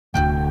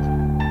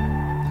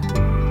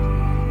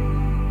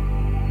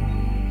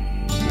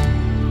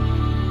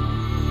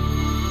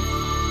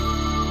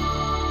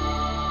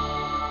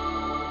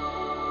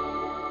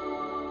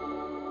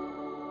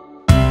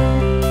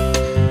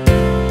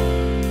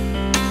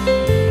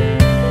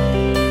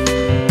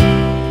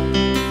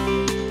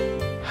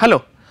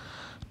Hello,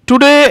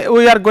 today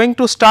we are going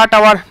to start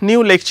our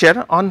new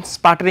lecture on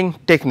sputtering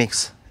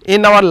techniques.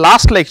 In our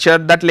last lecture,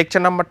 that lecture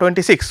number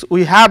 26,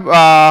 we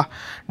have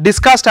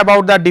discussed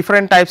about the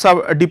different types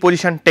of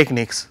deposition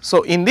techniques.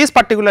 So, in this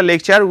particular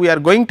lecture we are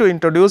going to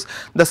introduce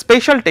the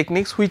special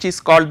techniques which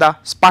is called the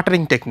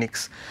sputtering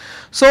techniques.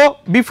 So,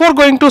 before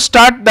going to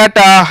start that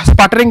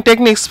sputtering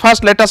techniques,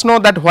 first let us know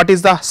that what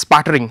is the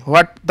sputtering,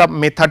 what the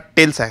method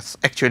tells us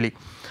actually.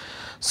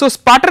 So,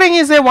 sputtering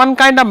is a one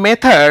kind of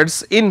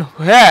methods in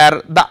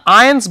where the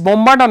ions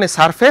bombard on a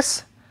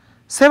surface,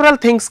 several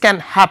things can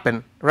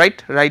happen,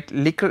 right,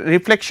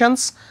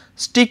 reflections,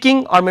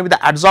 sticking or maybe the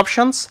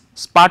adsorptions,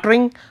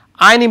 sputtering,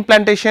 ion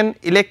implantation,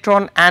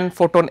 electron and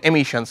photon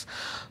emissions.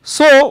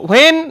 So,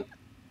 when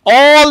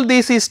all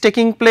this is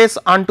taking place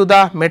onto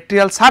the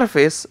material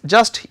surface,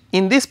 just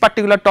in this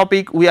particular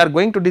topic we are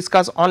going to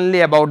discuss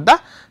only about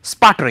the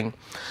sputtering.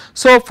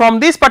 So, from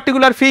this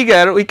particular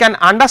figure we can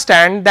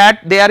understand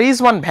that there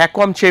is one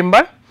vacuum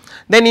chamber,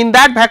 then in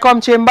that vacuum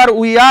chamber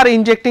we are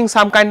injecting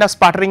some kind of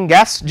sputtering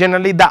gas,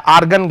 generally the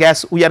argon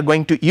gas we are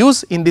going to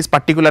use in this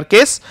particular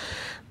case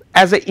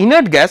as a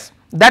inert gas.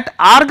 That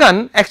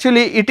argon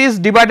actually it is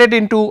divided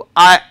into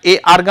a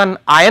argon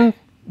ion,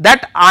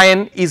 that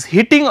ion is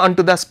hitting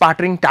onto the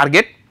sputtering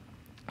target,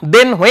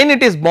 then when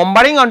it is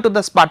bombarding onto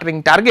the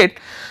sputtering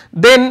target,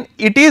 then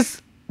it is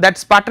that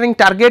sputtering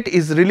target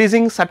is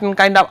releasing certain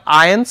kind of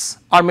ions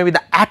or maybe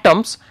the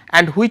atoms,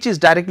 and which is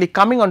directly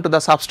coming onto the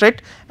substrate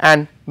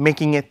and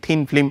making a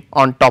thin film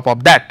on top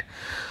of that.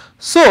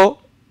 So,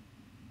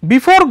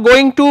 before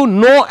going to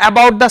know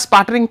about the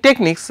sputtering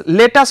techniques,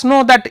 let us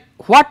know that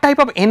what type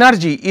of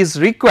energy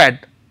is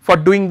required for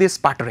doing this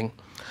sputtering.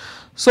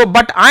 So,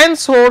 but ion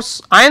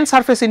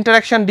surface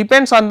interaction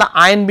depends on the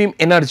ion beam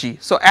energy.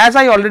 So, as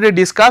I already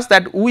discussed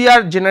that we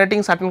are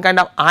generating certain kind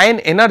of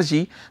ion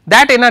energy,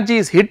 that energy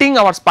is hitting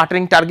our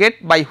sputtering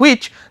target by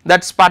which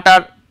that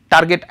sputter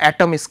target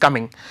atom is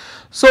coming.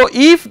 So,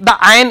 if the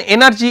ion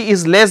energy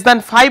is less than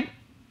 5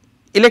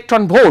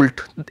 electron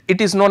volt, it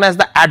is known as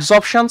the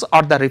adsorptions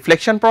or the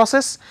reflection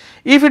process.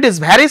 If it is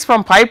varies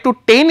from 5 to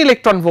 10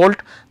 electron volt,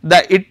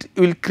 it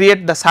will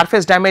create the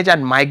surface damage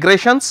and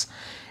migrations.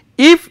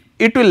 If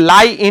it will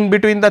lie in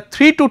between the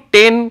 3 to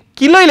 10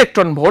 kilo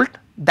electron volt,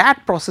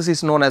 that process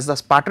is known as the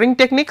sputtering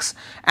techniques,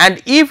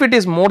 and if it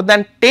is more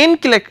than 10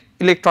 kilo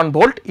electron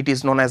volt, it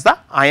is known as the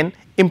ion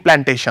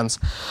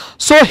implantations.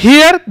 So,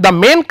 here the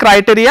main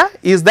criteria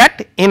is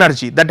that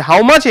energy, that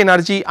how much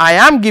energy I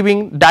am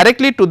giving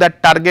directly to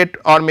that target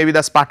or maybe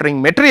the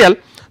sputtering material,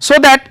 so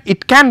that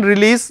it can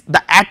release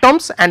the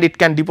atoms and it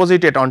can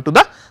deposit it onto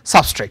the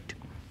substrate.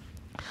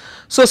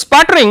 So,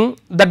 sputtering,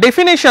 the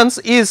definitions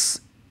is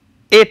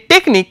a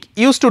technique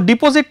used to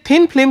deposit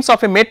thin films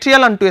of a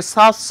material onto a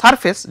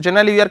surface,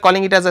 generally we are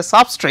calling it as a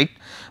substrate,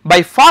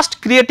 by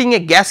first creating a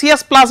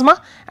gaseous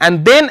plasma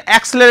and then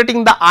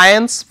accelerating the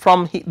ions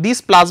from this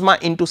plasma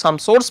into some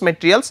source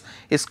materials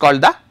is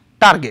called the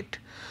target.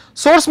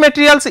 Source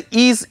materials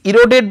is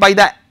eroded by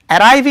the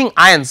arriving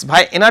ions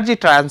by energy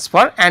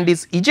transfer and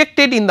is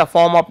ejected in the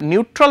form of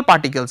neutral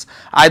particles,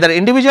 either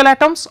individual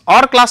atoms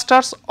or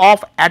clusters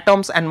of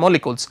atoms and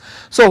molecules.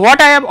 So,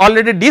 what I have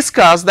already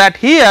discussed that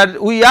here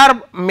we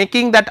are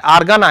making that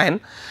argon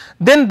ion,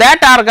 then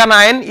that argon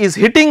ion is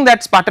hitting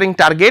that sputtering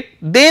target,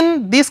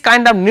 then this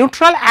kind of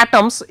neutral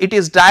atoms it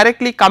is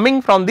directly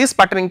coming from this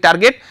sputtering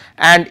target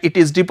and it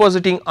is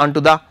depositing onto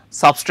the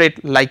substrate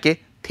like a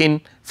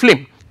thin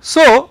film.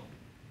 So,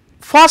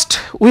 first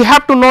we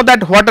have to know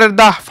that what are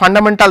the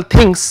fundamental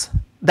things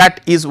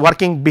that is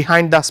working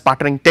behind the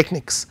sputtering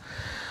techniques.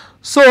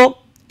 So,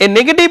 a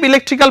negative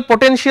electrical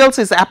potentials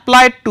is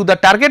applied to the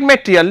target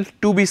material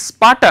to be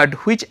sputtered,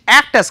 which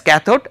act as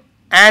cathode,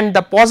 and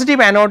the positive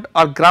anode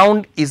or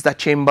ground is the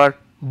chamber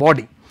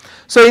body.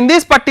 So, in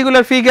this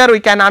particular figure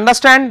we can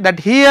understand that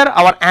here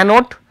our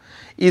anode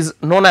is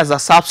known as a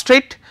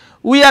substrate,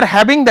 we are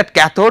having that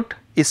cathode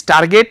is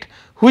target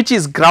which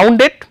is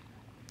grounded,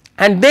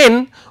 and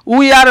then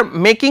we are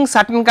making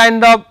certain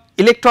kind of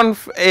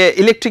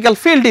electrical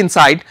field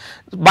inside,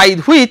 by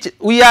which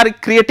we are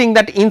creating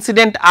that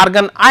incident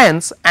argon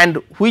ions and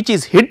which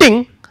is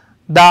hitting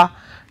the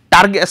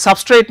target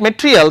substrate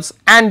materials,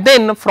 and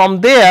then from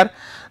there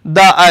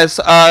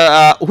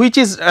the which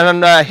is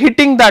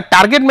hitting the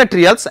target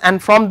materials,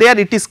 and from there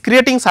it is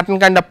creating certain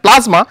kind of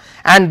plasma,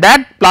 and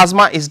that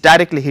plasma is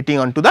directly hitting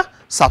onto the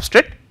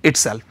substrate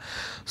itself.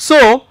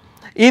 So,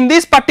 in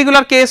this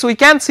particular case we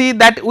can see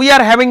that we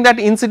are having that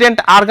incident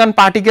argon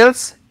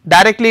particles,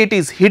 directly it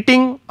is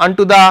hitting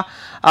onto the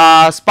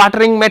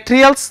sputtering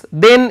materials,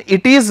 then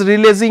it is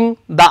releasing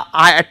the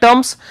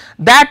atoms,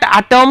 that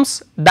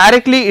atoms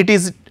directly it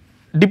is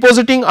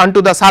depositing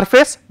onto the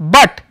surface,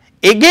 but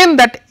again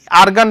that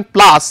argon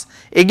plus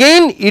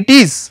again it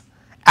is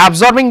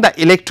absorbing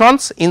the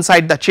electrons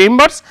inside the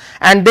chambers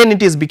and then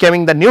it is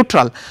becoming the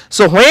neutral.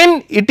 So,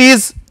 when it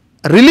is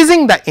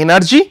releasing the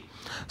energy,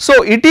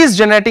 so it is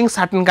generating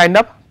certain kind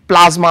of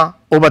plasma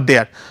over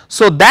there.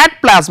 So, that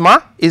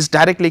plasma is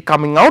directly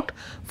coming out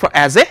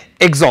as a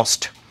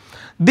exhaust.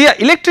 the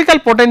electrical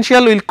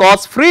potential will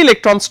cause free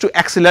electrons to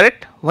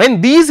accelerate.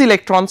 When these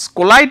electrons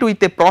collide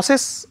with a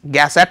process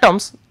gas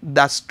atoms,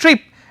 the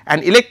strip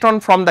an electron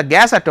from the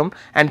gas atom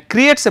and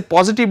creates a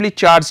positively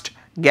charged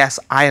gas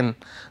ion.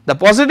 The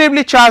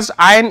positively charged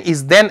ion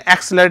is then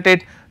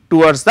accelerated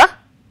towards the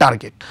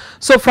target.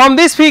 So, from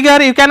this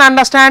figure you can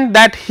understand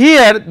that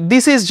here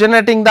this is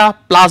generating the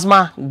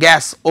plasma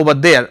gas over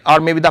there, or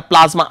maybe the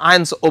plasma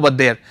ions over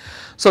there.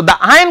 So, the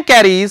ion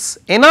carries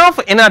enough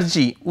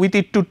energy with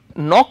it to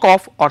knock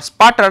off or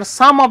sputter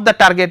some of the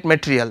target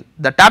material.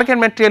 The target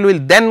material will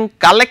then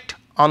collect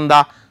on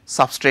the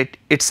substrate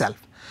itself.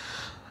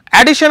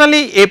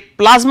 Additionally, a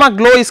plasma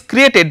glow is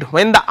created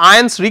when the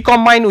ions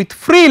recombine with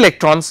free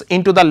electrons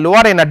into the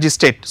lower energy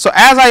state. So,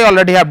 as I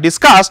already have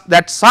discussed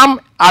that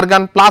some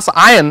argon plus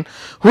ion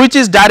which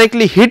is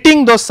directly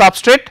hitting those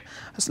substrate,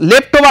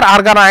 leftover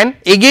argon ion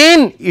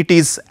again it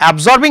is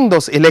absorbing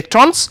those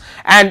electrons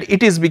and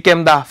it is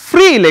become the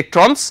free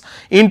electrons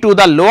into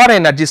the lower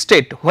energy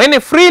state. When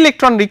a free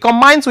electron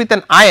recombines with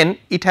an ion,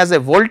 it has a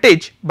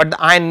voltage, but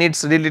the ion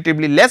needs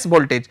relatively less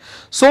voltage.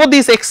 So,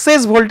 this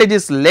excess voltage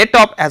is let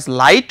up as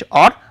light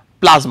or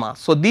plasma.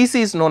 So, this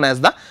is known as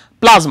the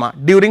plasma.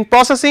 During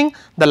processing,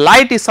 the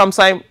light is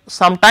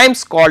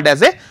sometimes called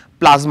as a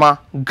plasma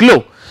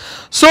glow.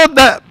 So,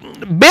 the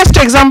best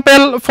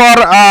example for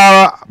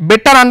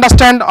better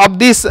understand of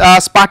this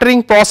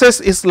sputtering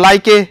process is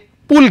like a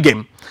pool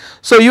game.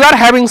 So, you are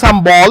having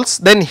some balls,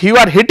 then you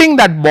are hitting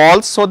that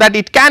ball so that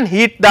it can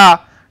hit the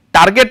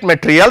target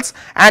materials,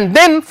 and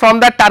then from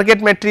that target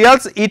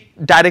materials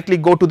it directly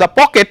go to the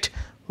pocket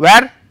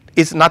where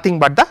is nothing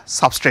but the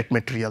substrate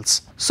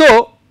materials.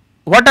 So,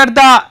 what are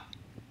the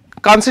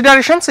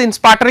considerations in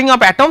sputtering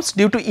of atoms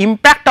due to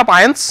impact of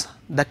ions?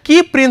 The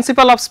key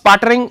principle of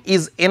sputtering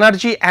is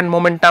energy and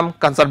momentum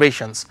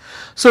conservations.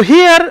 So,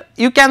 here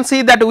you can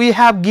see that we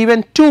have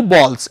given two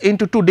balls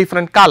into two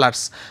different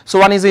colors. So,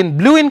 one is in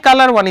blue in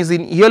color, one is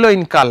in yellow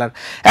in color.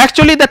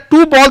 Actually, the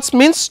two balls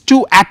means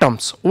two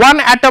atoms. One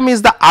atom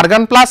is the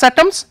argon plus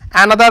atoms,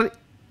 another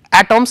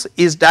atoms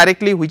is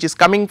directly which is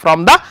coming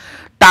from the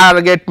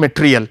target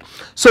material.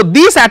 So,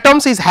 these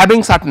atoms is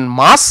having certain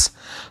mass.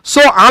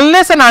 So,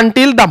 unless and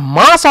until the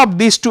mass of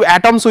these two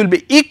atoms will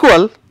be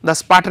equal, the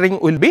sputtering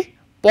will be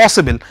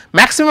possible.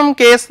 Maximum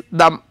case,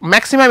 the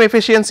maximum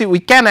efficiency we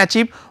can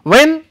achieve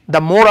when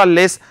the more or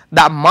less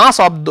the mass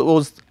of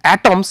those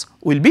atoms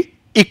will be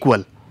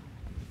equal.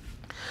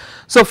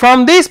 So,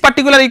 from these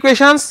particular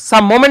equations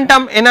some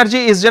momentum energy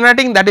is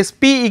generating, that is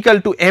P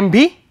equal to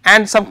mv,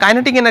 and some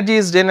kinetic energy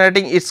is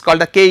generating, it is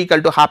called the K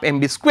equal to half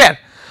mv square.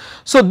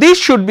 So, this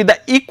should be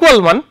the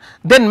equal one.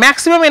 Then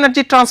maximum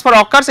energy transfer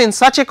occurs in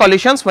such a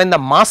collisions when the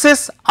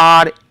masses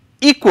are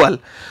equal.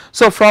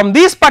 So, from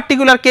this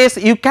particular case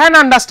you can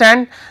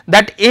understand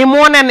that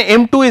M1 and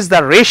M2 is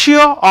the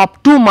ratio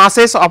of two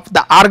masses of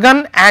the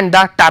argon and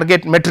the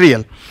target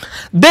material.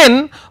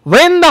 Then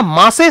when the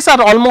masses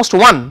are almost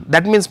 1,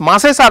 that means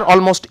masses are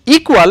almost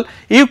equal,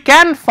 you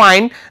can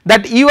find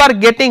that you are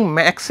getting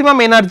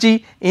maximum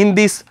energy in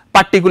this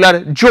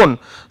particular zone.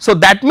 So,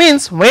 that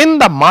means when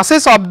the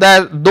masses of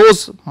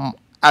those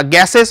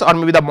gases or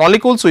maybe the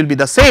molecules will be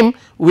the same,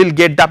 we will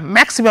get the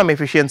maximum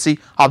efficiency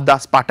of the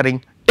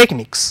sputtering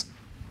techniques.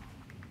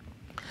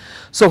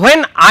 So,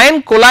 when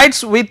ion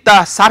collides with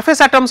the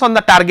surface atoms on the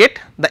target,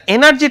 the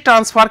energy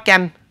transfer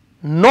can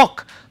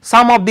knock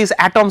some of these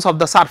atoms of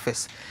the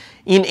surface.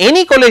 In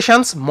any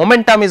collisions,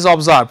 momentum is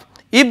observed.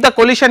 If the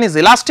collision is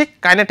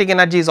elastic, kinetic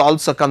energy is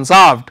also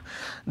conserved.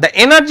 The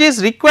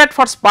energies required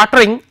for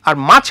sputtering are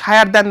much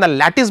higher than the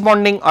lattice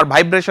bonding or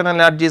vibrational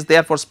energies,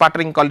 therefore,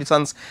 sputtering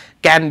collisions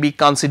can be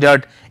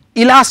considered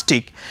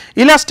elastic.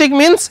 Elastic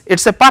means it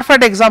is a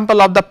perfect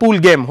example of the pool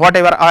game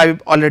whatever I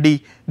have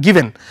already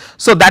given.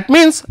 So, that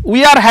means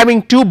we are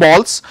having two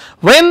balls,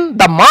 when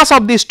the mass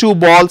of these two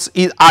balls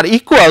are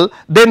equal,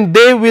 then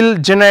they will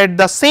generate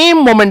the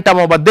same momentum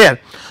over there.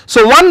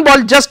 So, one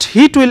ball just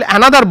hit will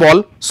another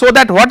ball, so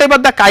that whatever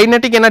the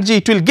kinetic energy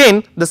it will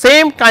gain, the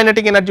same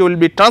kinetic energy will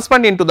be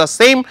transferred into the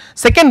same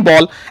second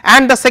ball,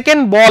 and the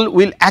second ball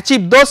will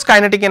achieve those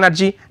kinetic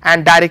energy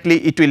and directly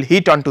it will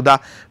hit onto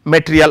the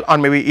material or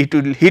maybe it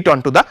will hit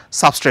onto the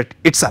substrate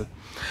itself.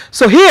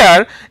 So,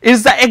 here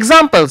is the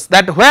examples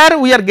that where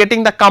we are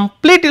getting the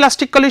complete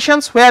elastic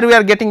collisions, where we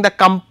are getting the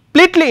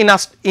completely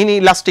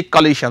inelastic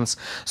collisions.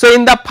 So,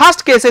 in the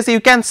first cases you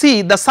can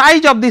see the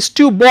size of these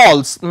two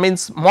balls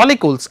means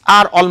molecules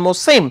are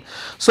almost same.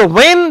 So,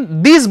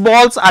 when these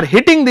balls are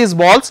hitting these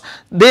balls,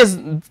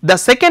 the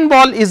second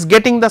ball is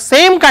getting the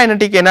same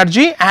kinetic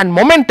energy and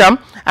momentum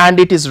and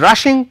it is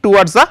rushing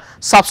towards the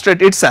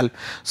substrate itself.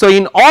 So,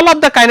 in all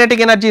of the kinetic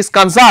energy is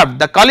conserved,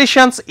 the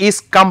collisions is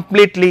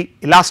completely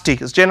elastic.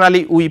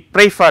 Generally we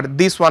prefer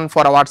this one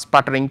for our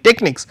sputtering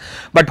techniques,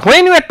 but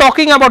when we are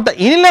talking about the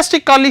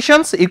inelastic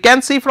collisions, you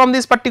can see from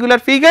this particular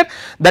figure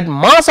that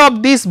mass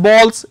of these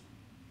balls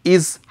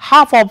is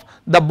half of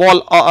the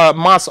ball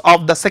mass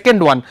of the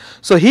second one.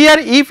 So, here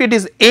if it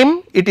is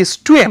m, it is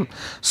 2m.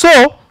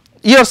 So,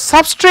 your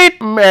substrate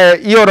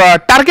your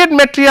target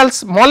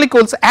materials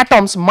molecules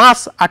atoms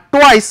mass are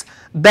twice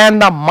than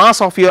the mass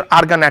of your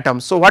argon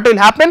atoms. So, what will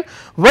happen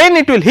when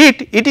it will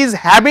hit, it is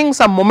having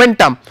some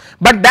momentum,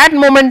 but that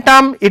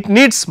momentum it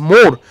needs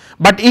more,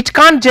 but it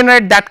can't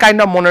generate that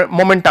kind of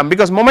momentum,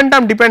 because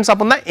momentum depends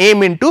upon the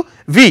m into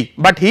v,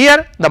 but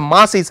here the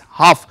mass is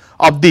half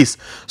of this.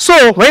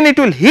 So, when it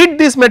will hit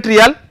this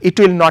material, it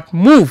will not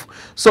move.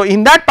 So,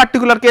 in that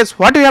particular case,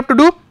 what we have to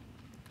do?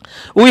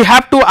 We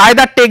have to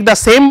either take the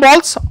same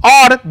balls,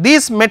 or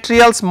this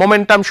material's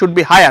momentum should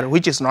be higher,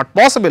 which is not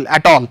possible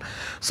at all.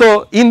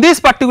 So, in this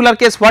particular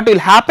case, what will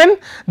happen?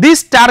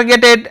 These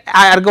targeted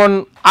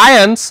argon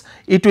ions,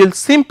 it will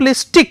simply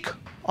stick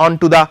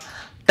onto the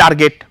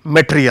target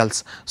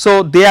materials.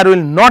 So, there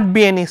will not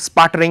be any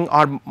sputtering,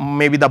 or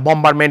maybe the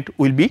bombardment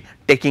will be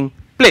taking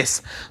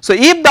place. So,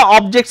 if the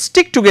objects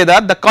stick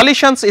together, the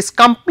collisions is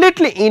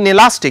completely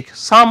inelastic,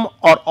 some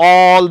or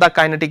all the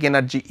kinetic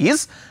energy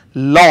is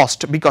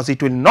lost, because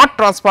it will not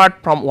transfer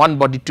from one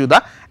body to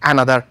the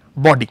another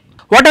body.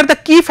 What are the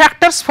key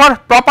factors for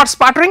proper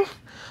sputtering?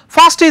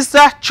 First is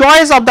the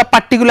choice of the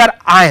particular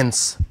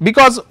ions,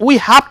 because we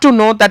have to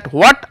know that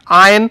what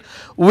ion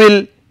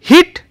will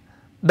hit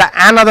the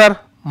another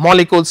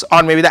molecules,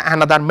 or maybe the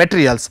another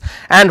materials,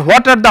 and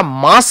what are the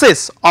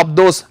masses of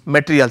those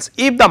materials.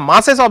 If the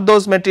masses of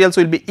those materials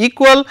will be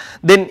equal,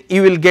 then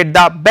you will get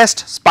the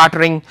best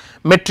sputtering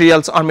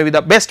materials, or maybe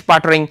the best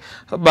sputtering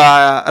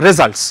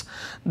results.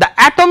 The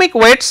atomic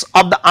weights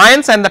of the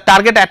ions and the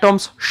target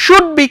atoms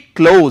should be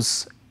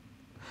close.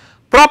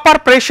 Proper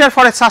pressure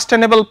for a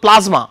sustainable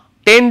plasma,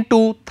 10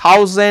 to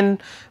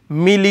 1000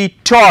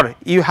 millitorr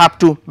you have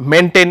to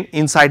maintain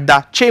inside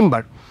the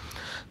chamber.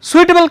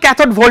 Suitable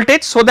cathode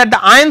voltage, so that the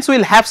ions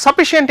will have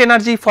sufficient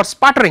energy for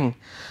sputtering.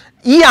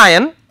 E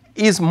ion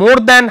is more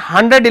than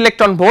 100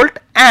 electron volt,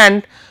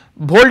 and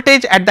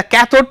voltage at the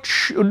cathode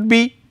should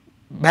be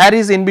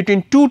varies in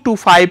between 2 to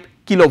 5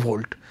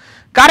 kilovolt.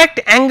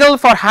 Correct angle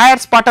for higher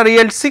sputter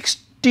yield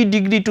 60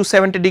 degree to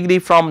 70 degree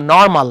from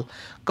normal.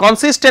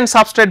 Consistent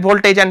substrate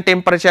voltage and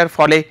temperature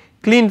for a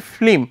clean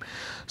film.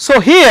 So,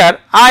 here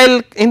I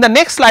will in the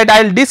next slide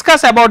I will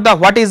discuss about the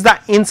what is the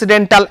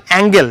incidental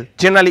angle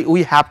generally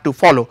we have to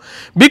follow,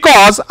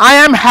 because I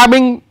am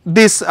having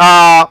this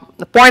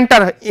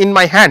pointer in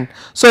my hand.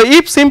 So,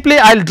 if simply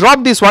I will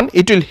drop this one,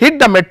 it will hit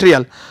the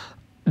material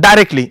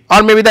directly,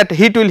 or maybe that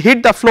heat will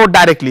hit the floor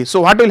directly. So,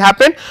 what will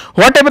happen?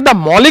 Whatever the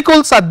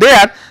molecules are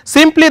there,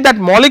 simply that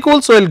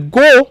molecules will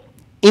go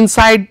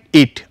inside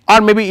it, or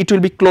maybe it will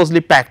be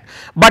closely packed.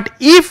 But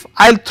if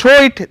I will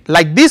throw it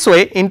like this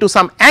way into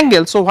some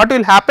angle, so what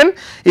will happen?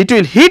 It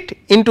will hit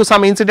into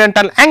some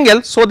incidental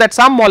angle, so that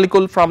some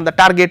molecule from the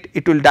target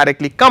it will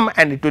directly come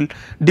and it will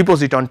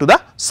deposit onto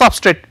the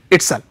substrate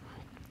itself.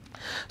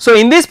 So,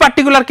 in this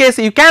particular case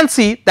you can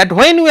see that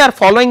when we are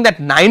following that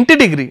 90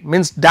 degree,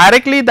 means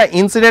directly the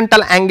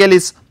incidental angle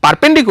is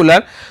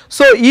perpendicular.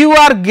 So, you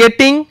are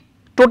getting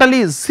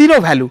totally 0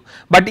 value,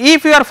 but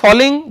if you are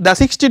following the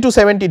 60 to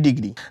 70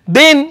 degree,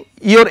 then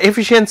your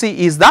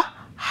efficiency is the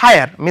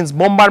higher, means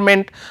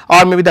bombardment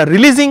or maybe the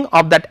releasing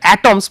of that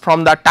atoms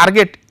from the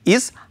target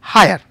is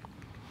higher.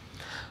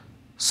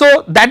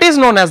 So, that is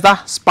known as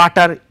the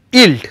sputter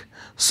yield.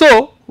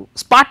 So,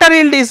 sputter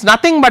yield is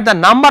nothing but the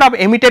number of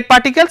emitted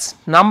particles,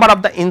 number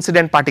of the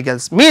incident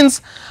particles,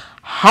 means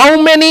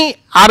how many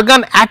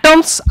argon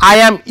atoms I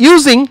am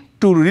using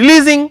to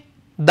releasing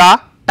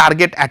the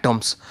target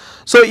atoms.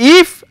 So,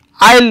 if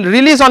I will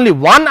release only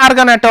one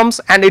argon atoms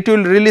and it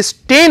will release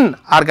 10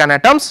 argon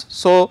atoms,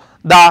 so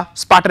the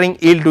sputtering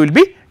yield will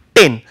be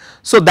 10.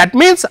 So, that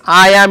means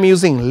I am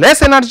using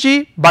less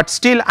energy, but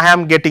still I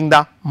am getting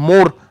the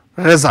more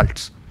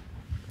results.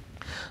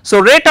 So,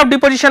 rate of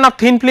deposition of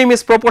thin film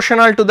is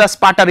proportional to the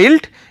sputter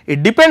yield.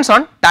 It depends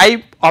on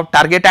type of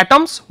target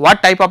atoms,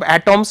 what type of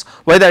atoms,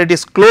 whether it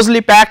is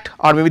closely packed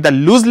or maybe the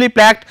loosely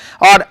packed,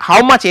 or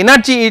how much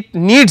energy it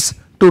needs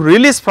to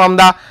release from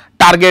the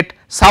target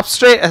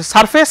substrate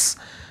surface,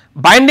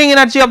 binding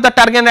energy of the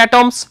target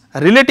atoms,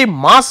 relative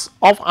mass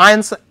of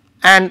ions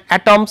and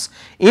atoms,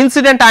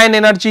 incident ion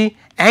energy,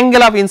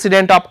 angle of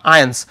incident of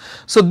ions.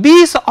 So,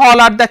 these all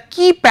are the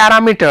key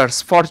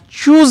parameters for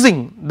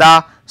choosing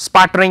the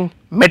sputtering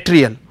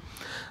material.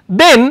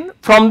 Then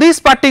from this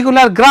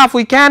particular graph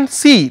we can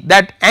see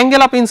that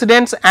angle of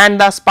incidence and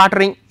the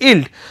sputtering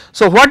yield.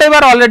 So, whatever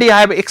already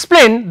I have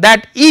explained,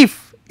 that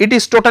if it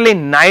is totally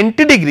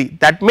 90 degree,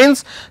 that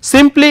means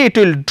simply it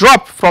will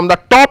drop from the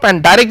top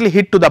and directly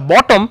hit to the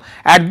bottom.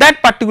 At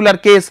that particular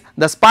case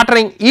the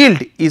sputtering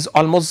yield is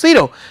almost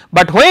 0,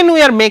 but when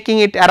we are making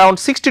it around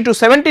 60 to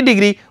 70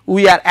 degree,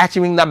 we are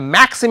achieving the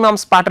maximum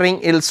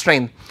sputtering yield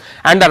strength.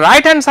 And the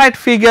right hand side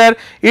figure,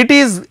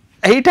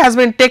 it has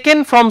been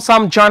taken from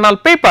some journal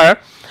paper.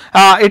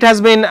 It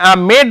has been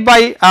made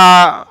by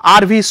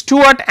R.V.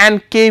 Stewart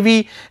and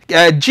K.V.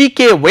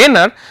 G.K.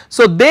 Weiner.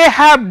 So, they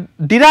have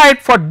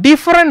derived for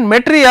different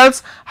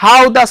materials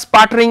how the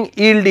sputtering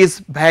yield is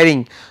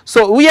varying.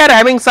 So, we are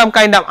having some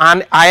kind of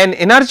ion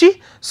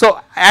energy.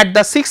 So, at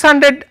the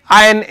 600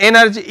 ion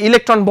energy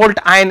electron volt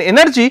ion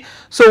energy,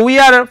 so we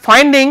are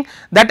finding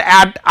that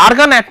at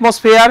argon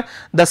atmosphere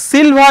the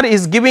silver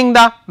is giving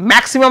the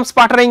maximum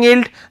sputtering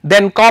yield,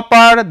 then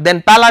copper,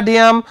 then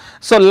palladium.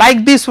 So,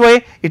 like this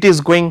way it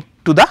is going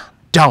to the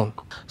down.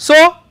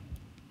 So,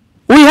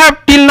 we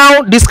have till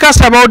now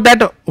discussed about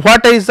that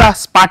what is the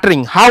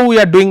sputtering, how we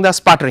are doing the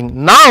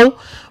sputtering. Now,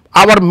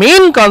 our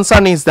main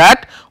concern is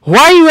that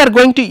why we are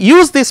going to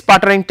use this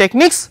sputtering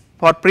techniques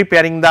for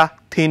preparing the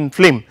thin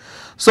film.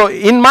 So,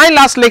 in my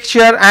last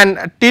lecture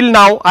and till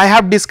now I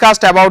have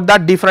discussed about the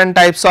different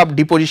types of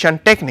deposition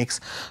techniques.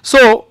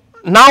 So,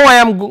 now I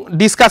am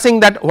discussing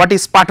that what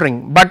is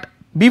sputtering, but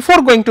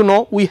before going to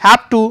know we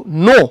have to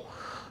know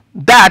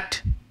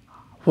that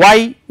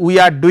why we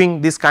are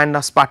doing this kind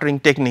of sputtering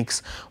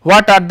techniques,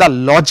 what are the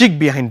logic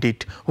behind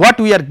it, what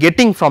we are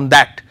getting from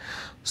that.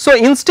 So,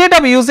 instead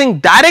of using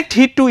direct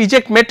heat to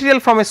eject material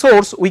from a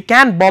source, we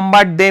can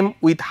bombard them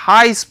with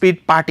high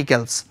speed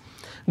particles,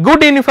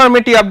 good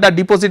uniformity of the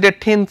deposited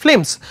thin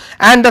films,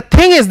 and the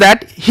thing is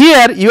that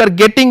here you are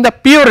getting the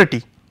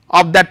purity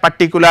of that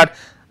particular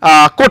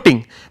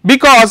coating,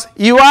 because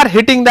you are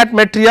hitting that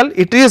material,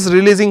 it is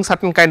releasing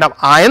certain kind of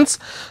ions.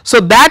 So,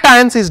 that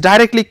ions is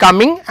directly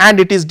coming and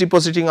it is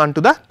depositing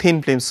onto the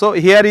thin film. So,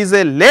 here is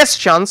a less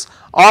chance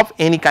of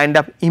any kind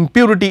of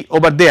impurity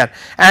over there,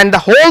 and the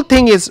whole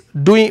thing is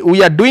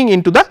we are doing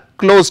into the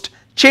closed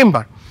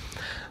chamber.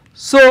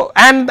 So,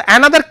 and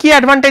another key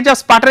advantage of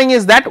sputtering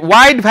is that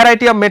wide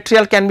variety of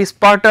material can be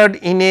sputtered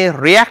in a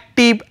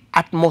reactive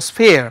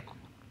atmosphere.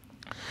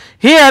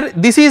 Here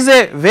this is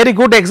a very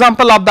good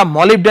example of the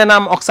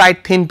molybdenum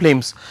oxide thin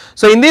films.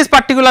 So, in this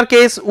particular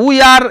case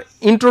we are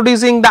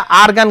introducing the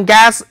argon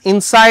gas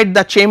inside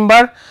the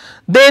chamber,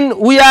 then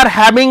we are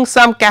having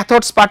some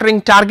cathode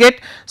sputtering target.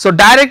 So,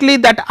 directly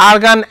that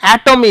argon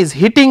atom is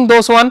hitting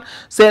those one.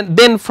 So,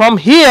 then from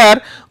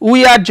here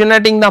we are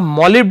generating the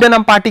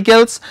molybdenum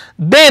particles,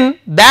 then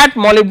that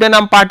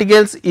molybdenum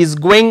particles is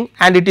going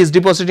and it is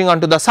depositing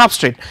onto the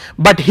substrate.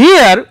 But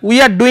here we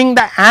are doing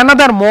the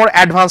another more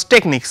advanced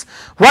techniques.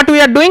 What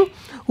we are doing?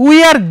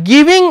 We are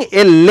giving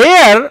a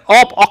layer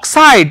of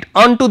oxide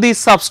onto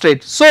this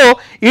substrate. So,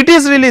 it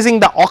is releasing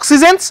the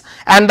oxygens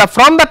and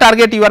from the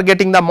target you are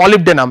getting the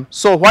molybdenum.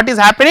 So, what is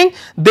happening?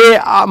 They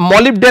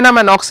molybdenum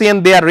and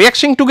oxygen, they are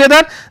reacting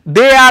together,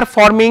 they are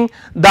forming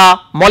the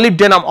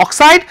molybdenum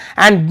oxide,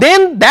 and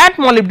then that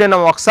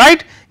molybdenum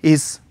oxide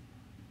is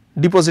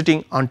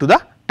depositing onto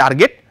the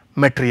target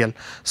material.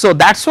 So,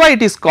 that is why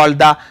it is called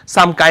the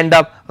some kind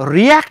of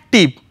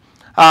reactive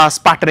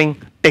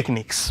sputtering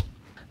techniques.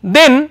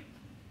 Then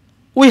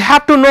we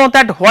have to know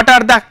that what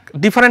are the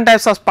different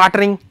types of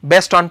sputtering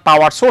based on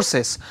power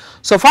sources.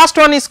 So, first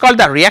one is called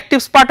the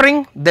reactive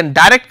sputtering, then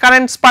direct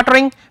current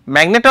sputtering,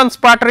 magneton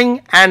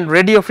sputtering and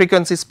radio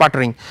frequency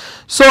sputtering.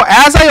 So,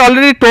 as I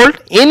already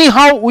told,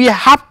 anyhow we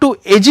have to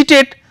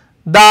agitate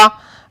the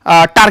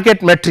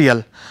target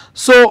material.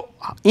 So,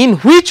 in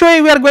which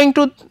way we are going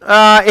to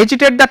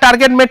agitate the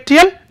target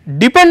material?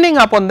 Depending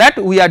upon that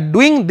we are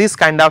doing this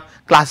kind of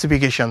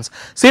classifications.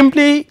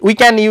 Simply we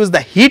can use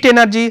the heat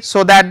energy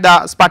so that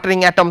the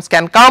sputtering atoms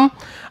can come,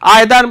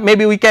 either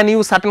maybe we can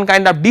use certain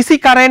kind of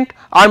DC current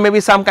or maybe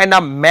some kind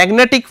of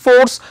magnetic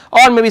force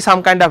or maybe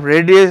some kind of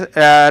radio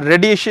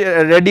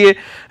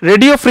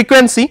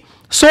frequency,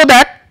 so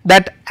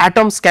that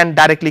atoms can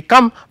directly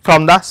come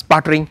from the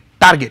sputtering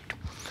target.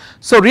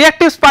 So,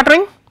 reactive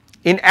sputtering,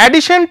 in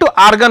addition to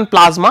argon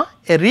plasma,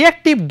 a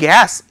reactive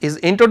gas is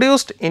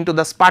introduced into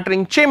the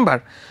sputtering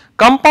chamber.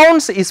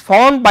 Compounds is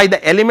formed by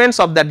the elements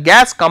of that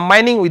gas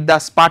combining with the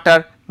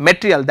sputter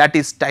material, that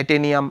is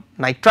titanium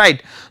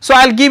nitride. So,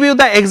 I will give you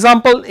the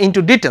example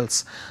into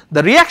details.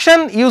 The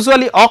reaction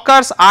usually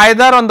occurs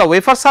either on the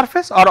wafer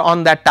surface or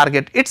on that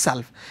target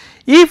itself.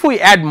 If we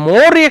add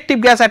more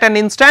reactive gas at an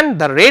instant,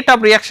 the rate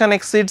of reaction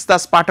exceeds the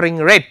sputtering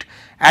rate.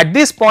 At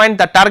this point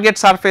the target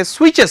surface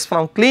switches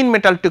from clean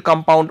metal to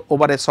compound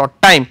over a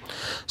short time.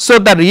 So,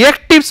 the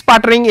reactive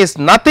sputtering is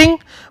nothing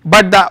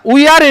but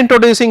we are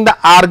introducing the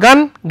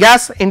argon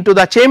gas into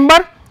the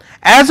chamber,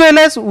 as well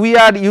as we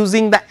are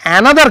using the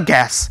another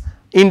gas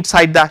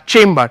inside the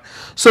chamber.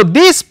 So,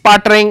 this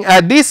sputtering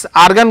this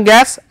argon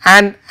gas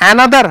and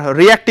another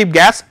reactive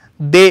gas,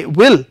 they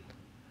will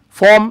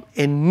form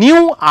a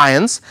new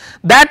ions,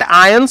 that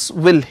ions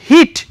will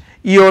hit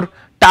your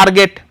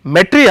target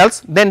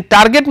materials, then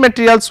target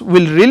materials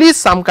will release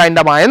some kind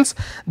of ions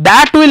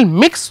that will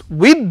mix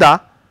with the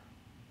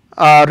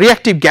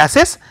reactive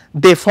gases,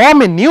 they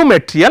form a new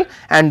material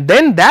and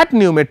then that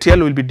new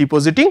material will be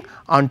depositing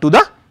onto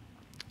the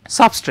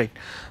substrate.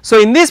 So,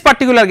 in this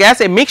particular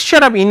gas a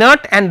mixture of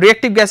inert and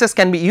reactive gases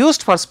can be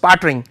used for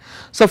sputtering.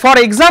 So, for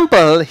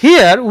example,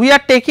 here we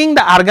are taking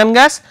the argon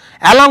gas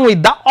along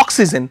with the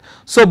oxygen.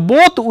 So,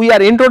 both we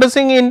are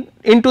introducing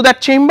into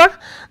that chamber,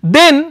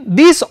 then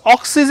this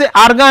oxygen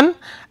argon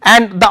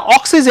and the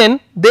oxygen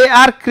they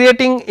are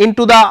creating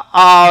into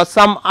the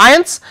some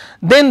ions,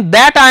 then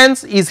that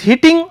ions is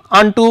hitting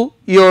onto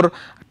your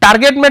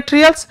target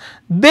materials,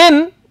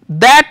 then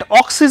that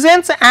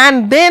oxygens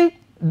and then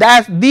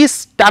that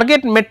these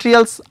target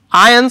materials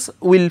ions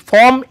will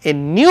form a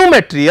new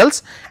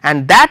materials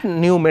and that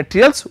new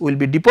materials will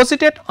be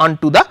deposited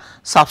onto the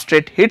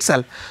substrate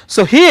itself.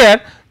 So,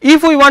 here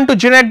if we want to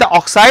generate the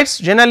oxides,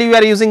 generally we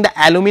are using the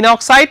alumina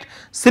oxide,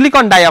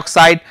 silicon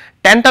dioxide,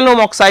 tantalum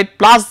oxide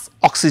plus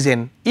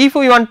oxygen. If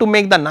we want to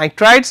make the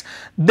nitrides,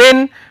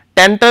 then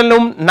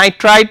tantalum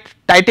nitride,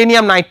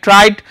 titanium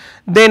nitride,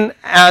 then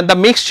the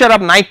mixture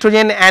of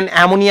nitrogen and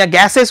ammonia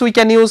gases we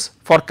can use.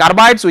 For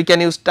carbides we can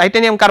use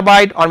titanium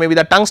carbide or maybe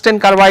the tungsten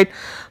carbide.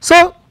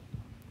 So,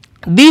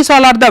 these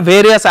all are the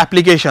various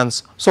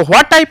applications. So,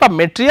 what type of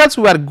materials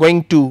we are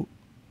going to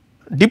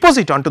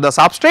deposit onto the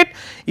substrate?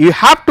 You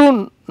have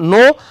to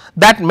know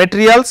that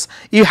materials,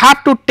 you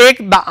have to take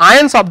the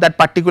ions of that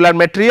particular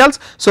materials,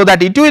 so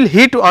that it will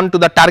hit onto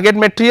the target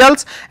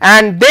materials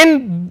and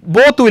then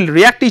both will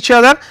react each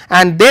other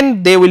and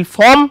then they will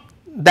form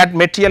that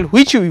material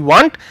which we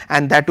want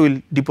and that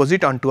will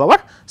deposit onto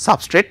our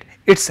substrate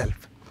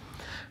itself.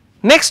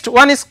 Next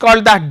one is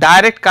called the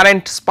direct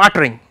current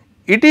sputtering.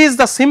 It is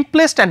the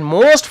simplest and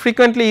most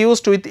frequently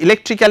used with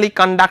electrically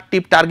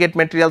conductive target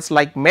materials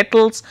like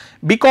metals,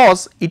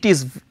 because it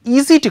is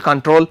easy to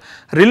control,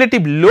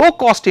 relative low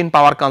cost in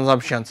power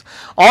consumptions.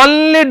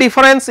 Only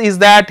difference is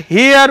that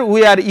here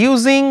we are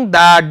using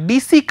the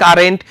DC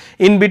current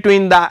in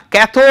between the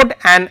cathode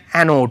and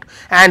anode,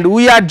 and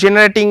we are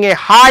generating a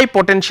high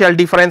potential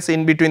difference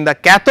in between the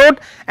cathode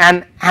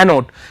and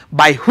anode,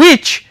 by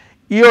which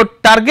your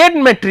target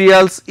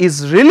materials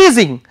is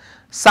releasing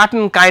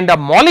certain kind of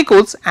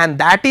molecules and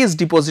that is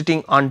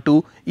depositing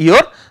onto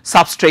your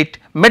substrate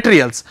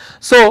materials.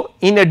 So,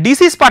 in a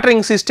DC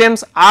sputtering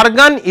systems,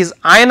 argon is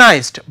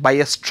ionized by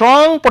a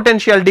strong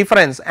potential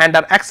difference and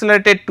are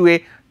accelerated to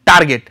a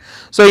target.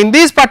 So, in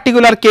this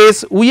particular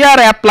case we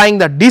are applying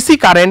the DC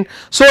current,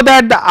 so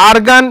that the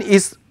argon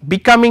is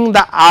becoming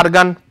the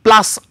argon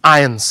plus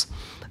ions,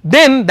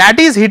 then that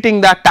is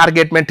hitting the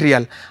target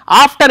material.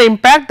 After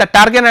impact, the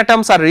target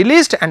atoms are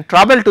released and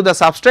travel to the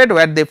substrate,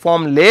 where they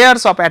form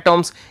layers of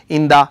atoms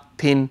in the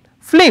thin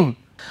film.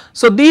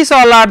 So, these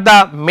all are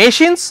the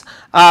machines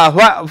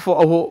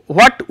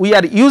what we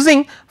are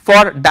using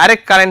for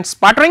direct current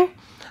sputtering.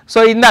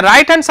 So, in the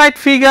right hand side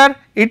figure,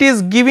 it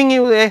is giving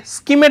you a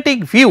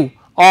schematic view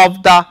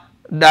of the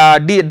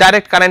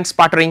direct current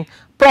sputtering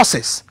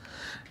process.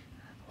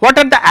 What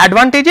are the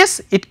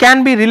advantages? It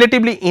can be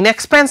relatively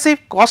inexpensive,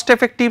 cost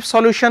effective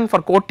solution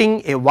for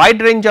coating a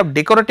wide range of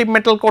decorative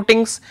metal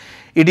coatings.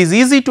 It is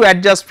easy to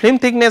adjust film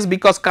thickness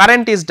because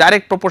current is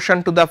direct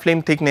proportion to the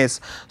film thickness.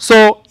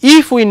 So,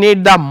 if we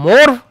need the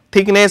more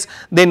thickness,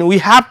 then we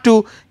have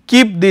to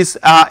keep this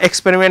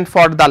experiment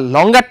for the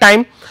longer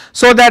time,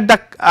 so that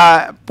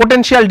the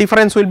potential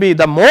difference will be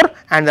the more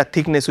and the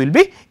thickness will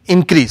be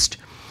increased,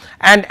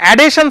 and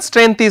adhesion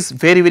strength is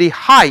very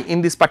high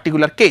in this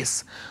particular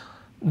case.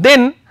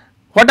 Then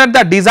what are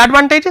the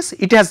disadvantages?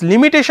 It has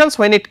limitations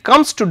when it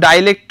comes to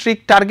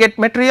dielectric target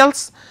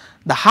materials.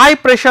 The high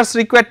pressures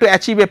required to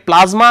achieve a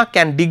plasma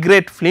can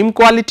degrade film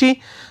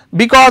quality,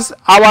 because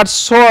our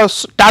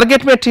source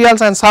target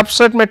materials and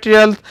substrate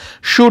materials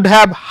should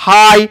have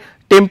high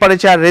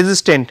temperature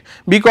resistant,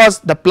 because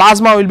the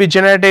plasma will be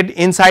generated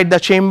inside the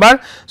chamber.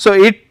 So,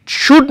 it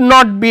should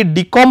not be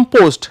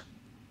decomposed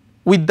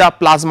with the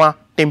plasma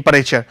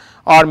temperature,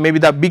 or maybe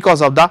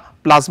because of the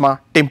plasma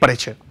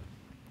temperature.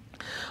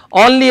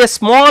 Only a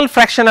small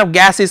fraction of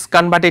gas is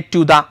converted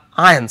to the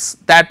ions.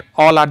 That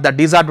all are the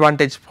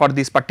disadvantage for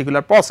this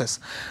particular process.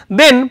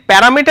 Then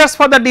parameters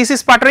for the DC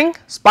sputtering: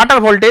 sputter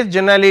voltage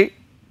generally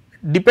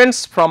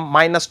depends from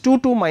 -2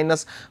 to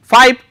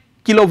 -5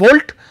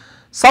 kilovolt.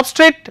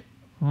 Substrate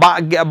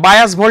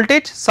bias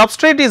voltage: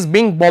 substrate is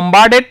being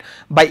bombarded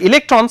by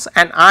electrons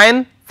and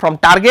ion from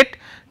target.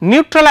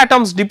 Neutral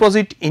atoms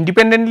deposit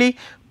independently.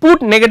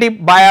 Put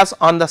negative bias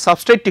on the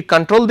substrate to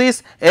control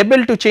this,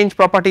 able to change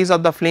properties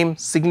of the film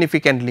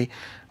significantly.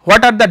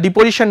 What are the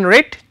deposition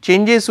rate?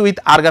 Changes with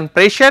argon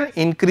pressure,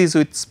 increase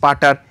with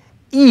sputter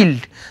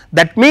yield.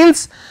 That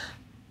means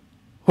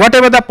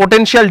whatever the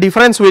potential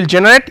difference will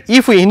generate,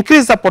 if we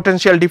increase the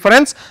potential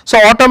difference, so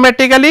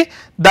automatically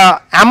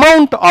the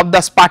amount of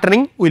the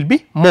sputtering will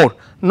be more.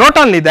 Not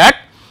only that,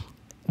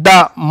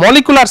 the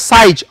molecular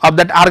size of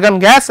that argon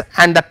gas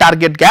and the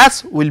target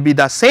gas will be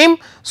the same,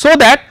 so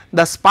that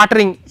the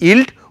sputtering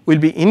yield will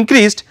be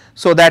increased,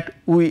 so that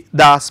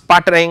the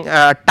sputtering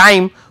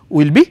time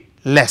will be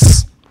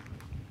less.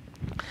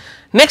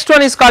 Next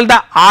one is called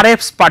the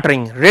RF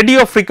sputtering,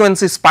 radio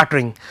frequency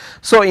sputtering.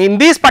 So, in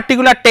these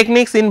particular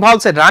techniques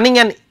involves running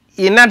an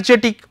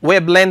energetic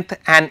wavelength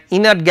and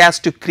inert gas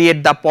to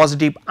create the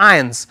positive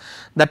ions.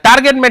 The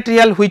target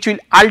material, which will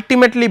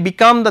ultimately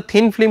become the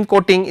thin film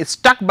coating, is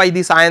stuck by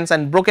these ions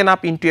and broken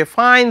up into a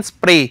fine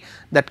spray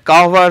that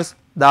covers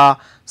the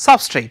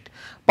substrate.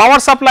 Power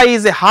supply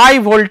is a high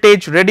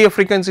voltage radio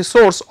frequency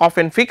source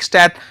often fixed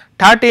at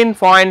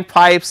 13.56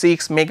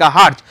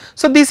 megahertz.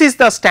 So, this is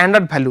the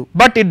standard value,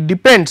 but it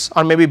depends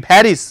or maybe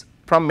varies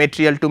from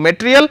material to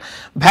material,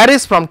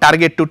 varies from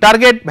target to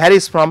target,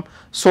 varies from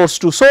source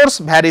to source,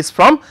 varies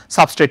from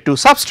substrate to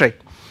substrate.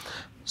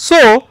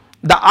 So,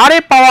 the RA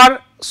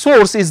power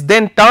source is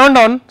then turned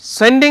on,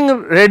 sending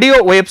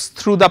radio waves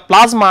through the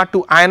plasma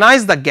to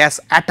ionize the gas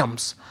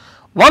atoms.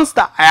 Once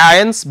the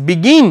ions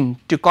begin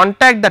to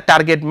contact the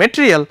target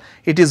material,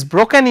 it is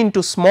broken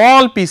into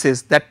small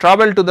pieces that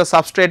travel to the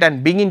substrate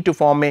and begin to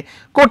form a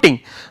coating.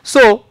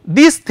 So,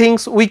 these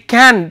things we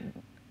can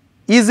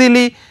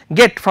easily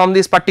get from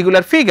this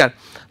particular figure.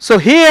 So,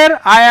 here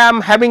I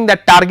am having the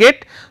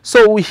target.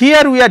 So,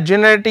 here we are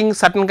generating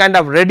certain kind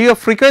of radio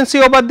frequency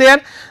over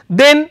there,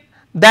 then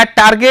that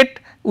target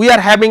we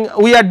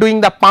are doing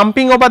the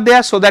pumping over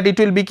there, so that it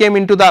will become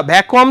into the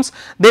vacuums,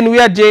 then we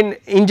are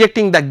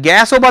injecting the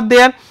gas over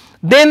there,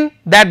 then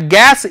that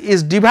gas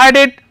is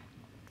divided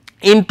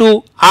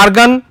into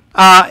argon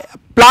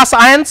plus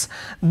ions,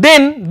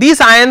 then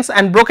these ions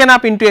and broken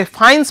up into a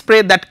fine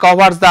spray that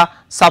covers the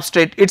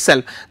substrate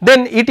itself,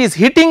 then it is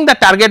hitting the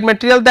target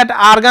material, that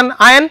argon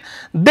ion,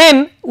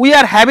 then we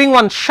are having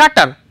one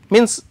shutter,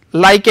 means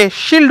like a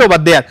shield over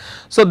there.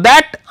 So,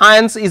 that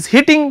ions is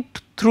hitting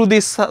through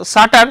this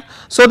shutter,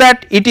 so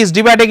that it is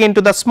dividing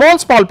into the small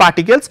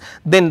particles,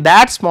 then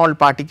that small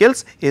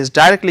particles is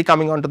directly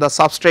coming onto the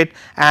substrate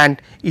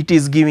and it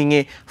is giving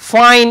a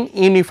fine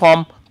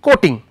uniform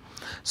coating.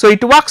 So,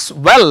 it works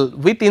well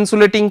with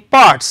insulating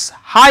parts.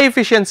 High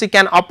efficiency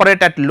can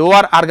operate at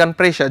lower argon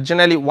pressure,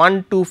 generally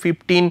 1 to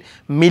 15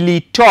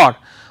 millitorr.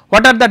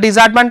 What are the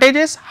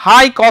disadvantages?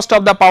 High cost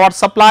of the power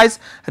supplies,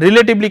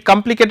 relatively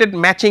complicated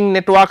matching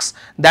networks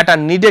that are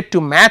needed to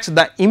match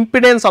the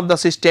impedance of the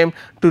system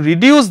to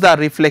reduce the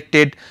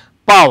reflected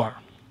power.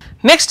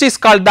 Next is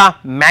called the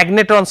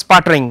magnetron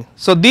sputtering.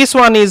 So, this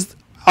one is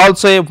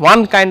also a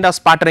one kind of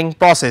sputtering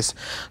process.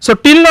 So,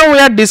 till now we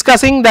are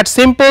discussing that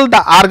simple,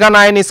 the argon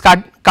ion is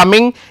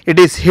coming, it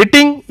is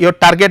hitting your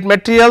target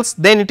materials,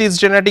 then it is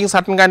generating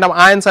certain kind of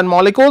ions and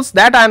molecules,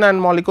 that ion and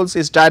molecules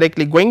is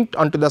directly going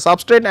onto the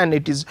substrate and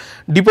it is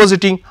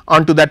depositing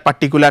onto that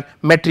particular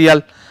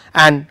material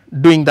and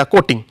doing the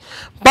coating.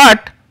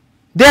 But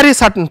there is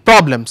certain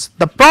problems.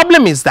 The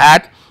problem is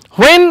that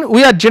when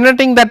we are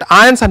generating that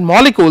ions and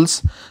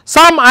molecules,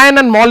 some ion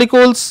and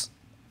molecules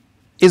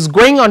is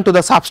going onto the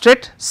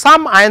substrate,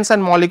 some ions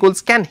and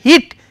molecules can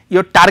hit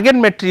your target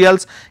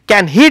materials,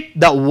 can hit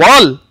the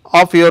wall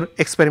of your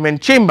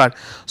experiment chamber.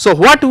 So,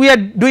 what we are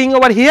doing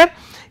over here?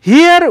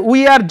 Here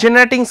we are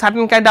generating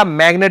certain kind of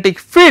magnetic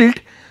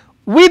field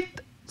with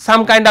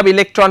some kind of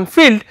electron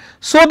field,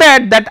 so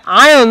that that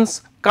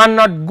ions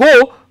cannot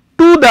go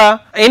to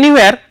the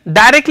anywhere,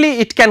 directly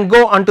it can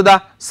go onto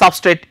the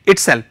substrate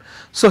itself.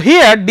 So,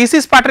 here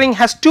DC sputtering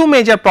has two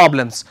major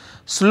problems: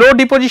 slow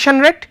deposition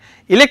rate,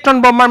 electron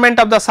bombardment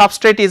of the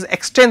substrate is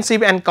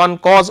extensive and can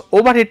cause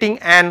overheating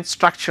and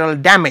structural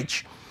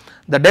damage.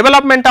 The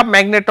development of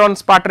magnetron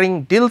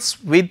sputtering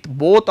deals with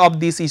both of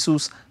these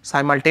issues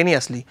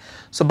simultaneously.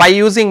 So, by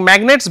using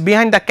magnets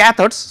behind the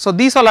cathodes, so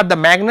these all are the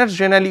magnets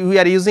generally we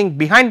are using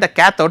behind the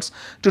cathodes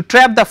to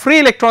trap the free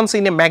electrons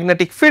in a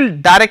magnetic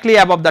field directly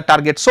above the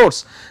target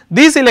source.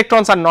 These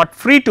electrons are not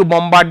free to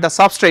bombard the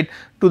substrate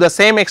to the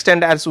same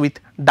extent as with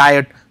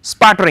diode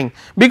sputtering,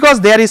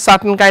 because there is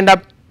certain kind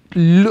of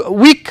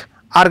weak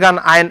argon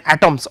ion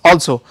atoms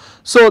also.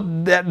 So,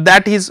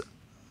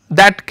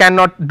 that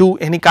cannot do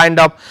any kind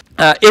of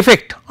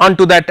effect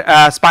onto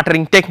that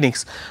sputtering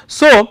techniques.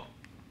 So,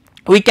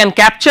 we can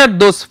capture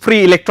those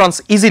free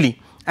electrons easily.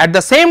 At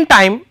the same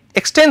time,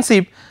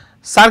 extensive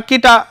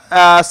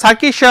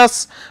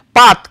circuitous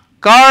path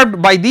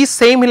curved by these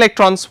same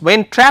electrons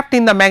when trapped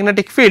in the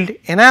magnetic field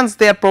enhance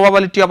their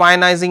probability of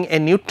ionizing a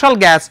neutral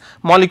gas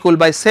molecule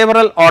by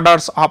several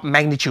orders of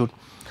magnitude.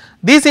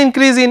 This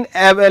increase in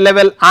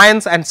level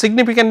ions and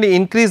significantly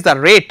increase the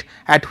rate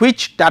at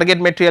which target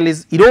material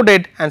is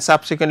eroded and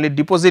subsequently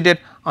deposited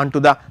onto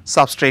the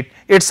substrate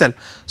itself.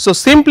 So,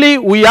 simply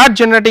we are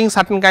generating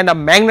certain kind of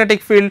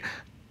magnetic field,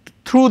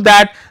 through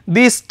that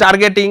these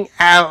targeting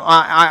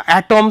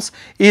atoms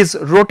is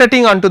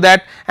rotating onto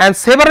that, and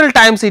several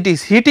times it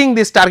is hitting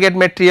these target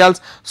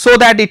materials, so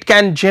that it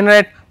can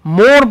generate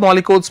more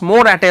molecules,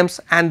 more atoms,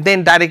 and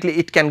then directly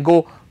it can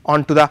go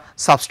onto the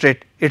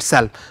substrate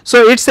itself.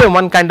 So, it is a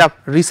one kind of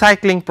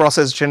recycling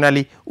process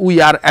generally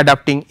we are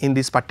adopting in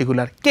this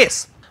particular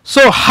case.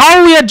 So,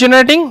 how we are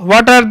generating,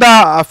 what are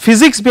the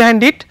physics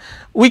behind it?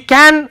 We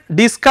can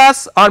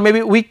discuss, or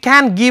maybe we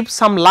can give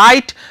some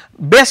light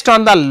based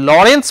on the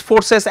Lorentz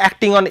forces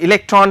acting on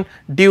electron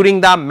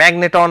during the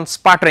magnetron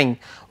sputtering.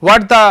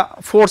 What the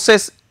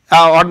forces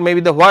or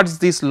maybe the words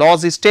these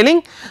laws is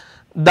telling,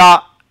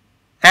 the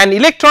An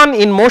electron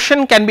in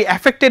motion can be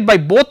affected by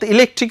both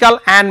electrical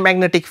and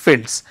magnetic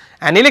fields.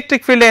 An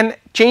electric field can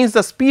change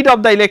the speed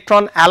of the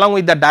electron along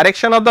with the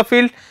direction of the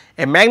field.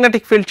 A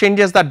magnetic field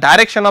changes the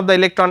direction of the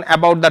electron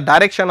about the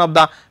direction of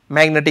the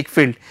magnetic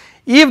field.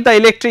 If the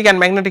electric and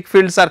magnetic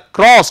fields are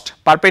crossed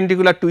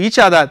perpendicular to each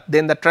other,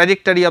 then the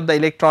trajectory of the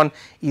electron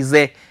is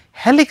a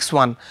helix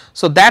one.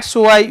 So, that is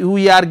why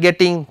we are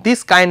getting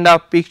this kind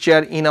of picture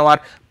in our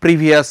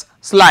previous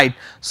slide.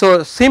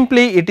 So,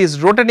 simply it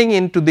is rotating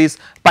into this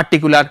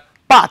particular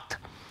path.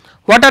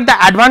 What are the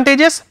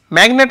advantages?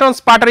 Magnetron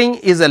sputtering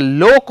is a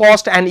low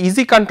cost and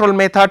easy control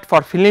method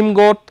for film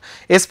growth,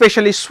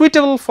 especially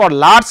suitable for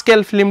large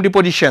scale film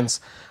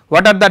depositions.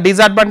 What are the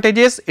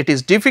disadvantages? It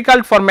is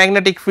difficult for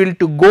magnetic field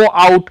to go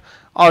out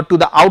or to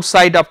the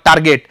outside of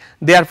target,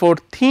 therefore,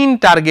 thin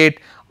target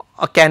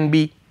can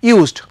be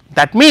used.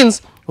 That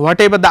means,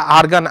 whatever the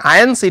argon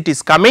ions it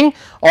is coming,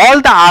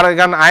 all the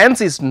argon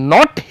ions is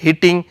not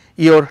hitting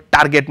your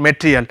target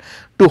material.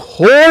 To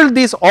hold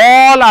these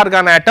all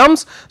argon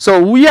atoms,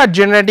 so we are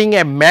generating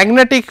a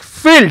magnetic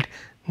field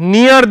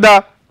near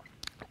the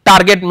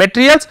target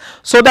materials,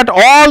 so that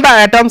all the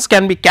atoms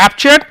can be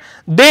captured,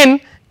 then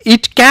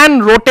it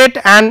can rotate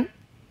and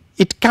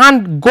it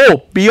can't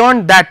go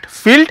beyond that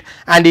field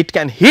and it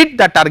can hit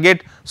the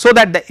target, so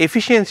that the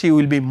efficiency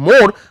will be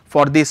more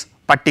for this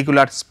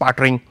particular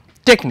sputtering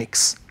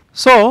techniques.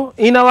 So,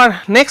 in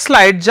our next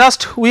slide,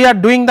 just we are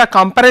doing the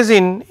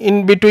comparison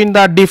in between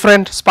the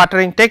different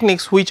sputtering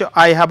techniques which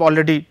I have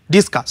already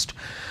discussed.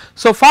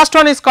 So, first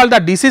one is called the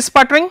DC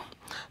sputtering.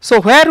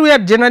 So, where we are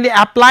generally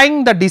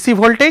applying the DC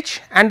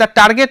voltage and the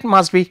target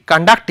must be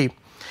conductive.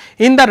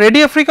 In the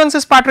radio frequency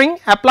sputtering,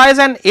 applies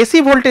an AC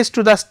voltage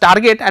to the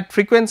target at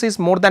frequencies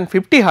more than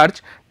 50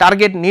 hertz,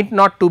 target need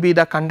not to be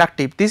the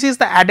conductive. This is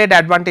the added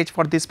advantage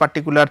for this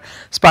particular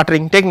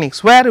sputtering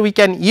techniques, where we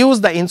can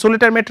use the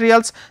insulator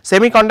materials,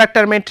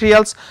 semiconductor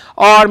materials,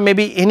 or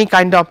maybe any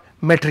kind of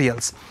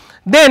materials.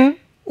 Then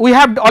we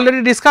have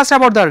already discussed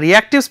about the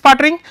reactive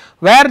sputtering,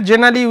 where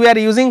generally we are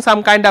using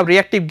some kind of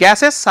reactive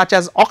gases such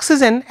as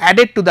oxygen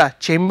added to the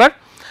chamber,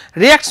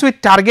 reacts with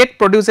target,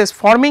 produces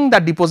forming the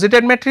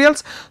deposited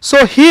materials.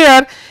 So,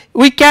 here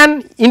we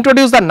can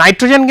introduce the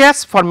nitrogen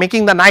gas for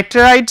making the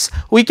nitrides,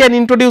 we can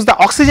introduce the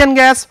oxygen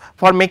gas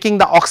for making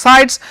the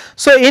oxides.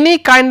 So, any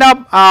kind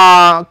of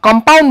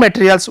compound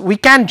materials we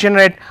can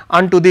generate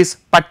onto this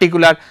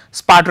particular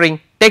sputtering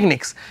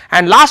techniques.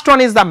 And last one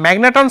is the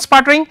magnetron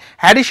sputtering.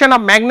 Addition of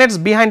magnets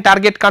behind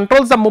target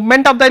controls the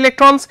movement of the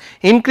electrons.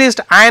 Increased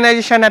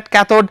ionization at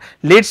cathode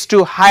leads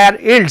to higher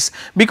yields,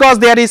 because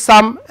there is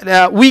some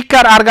weaker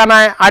argon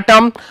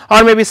atom,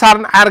 or maybe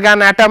some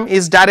argon atom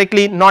is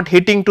directly not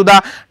hitting to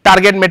the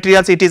target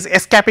materials, it is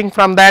escaping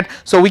from that.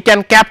 So, we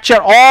can capture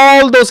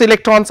all those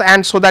electrons,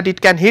 and so that it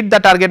can hit the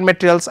target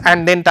materials,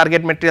 and then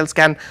target materials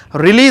can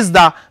release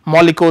the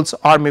molecules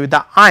or maybe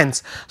the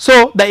ions.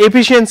 So, the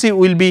efficiency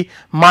will be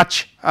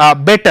much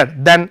better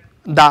than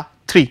the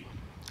 3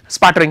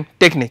 sputtering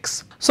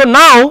techniques. So,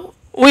 now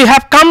we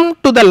have come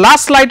to the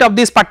last slide of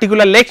this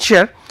particular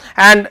lecture,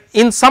 and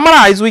in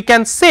summarize we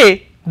can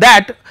say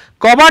that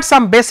covered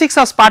some basics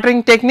of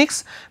sputtering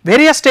techniques,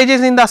 various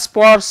stages in the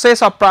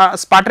process of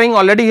sputtering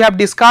already we have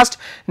discussed,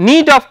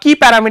 need of key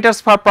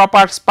parameters for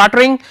proper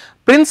sputtering,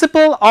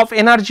 principle of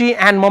energy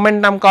and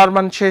momentum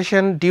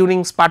compensation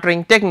during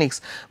sputtering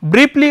techniques.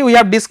 Briefly we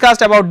have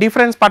discussed about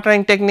different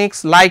sputtering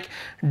techniques like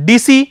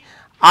DC,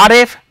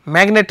 RF,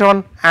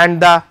 magnetron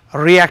and the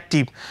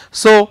reactive.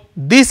 So,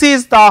 this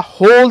is the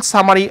whole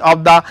summary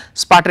of the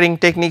sputtering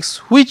techniques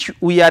which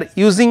we are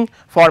using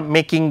for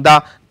making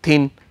the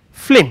thin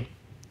film.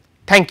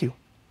 Thank you.